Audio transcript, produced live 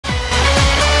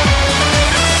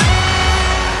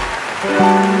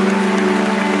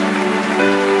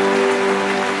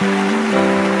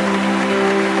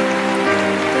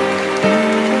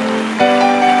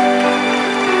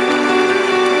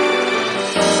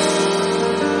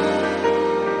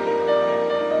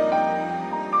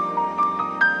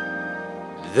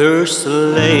There's a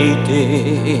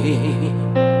lady,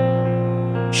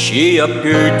 she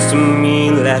appeared to me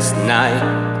last night.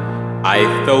 I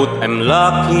thought I'm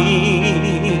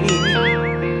lucky.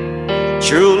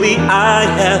 Truly I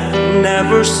have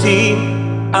never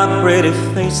seen a pretty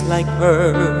face like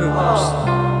hers.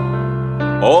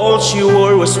 All she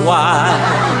wore was white,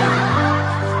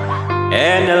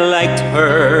 and I liked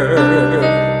her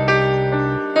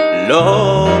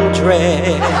long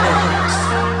dress.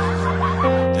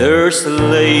 There's a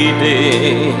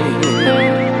lady,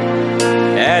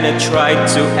 and I tried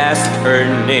to ask her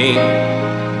name,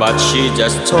 but she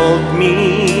just told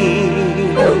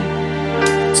me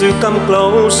to come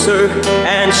closer,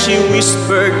 and she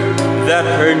whispered that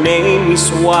her name is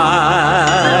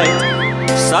White.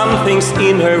 Something's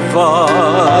in her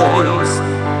voice,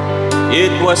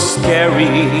 it was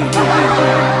scary.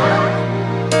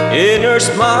 In her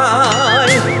smile,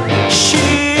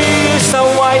 she's a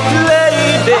white lady,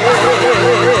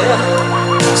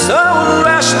 so I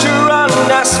rushed to run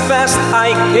as fast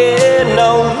I can,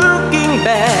 no looking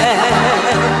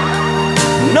back.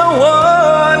 No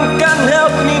one can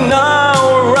help me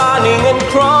now, running and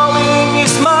crawling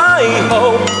is my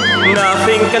hope.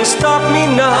 Nothing can stop me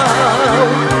now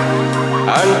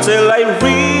until I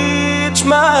reach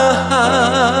my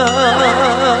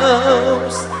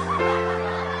house.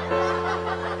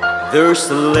 There's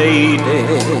a lady,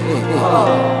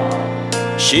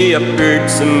 she appeared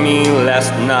to me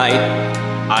last night.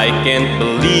 I can't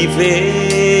believe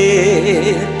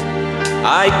it.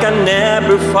 I can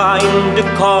never find the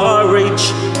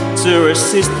courage to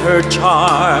resist her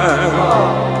charm.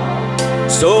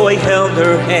 So I held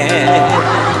her hand,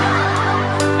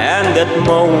 and that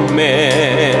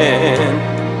moment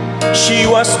she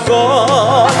was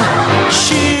gone.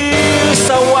 She's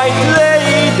a white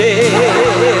lady,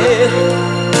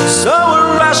 so I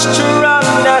rushed to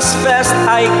run as fast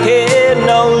I can,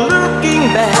 no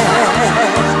looking back.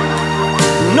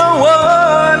 No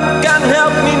one can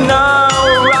help me now,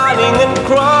 running and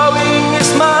crawling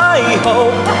is my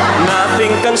hope.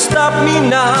 Nothing can stop me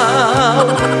now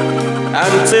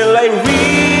until I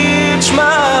reach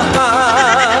my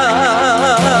house.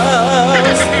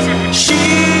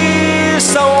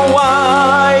 She's a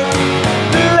white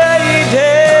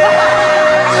lady,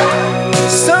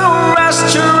 so rush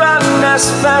to run as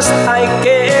fast I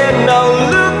can, no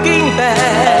looking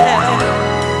back.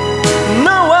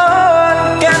 No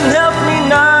one can help me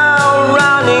now,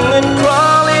 running and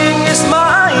crawling is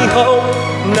my hope.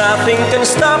 Nothing can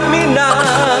stop me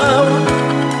now,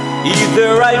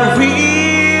 either I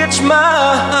reach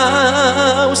my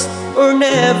house or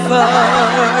never.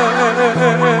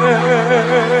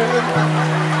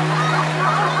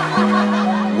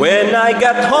 When I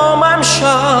got home I'm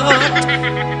shocked,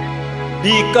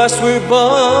 because we're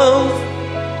both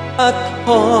at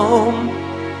home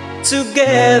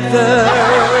together.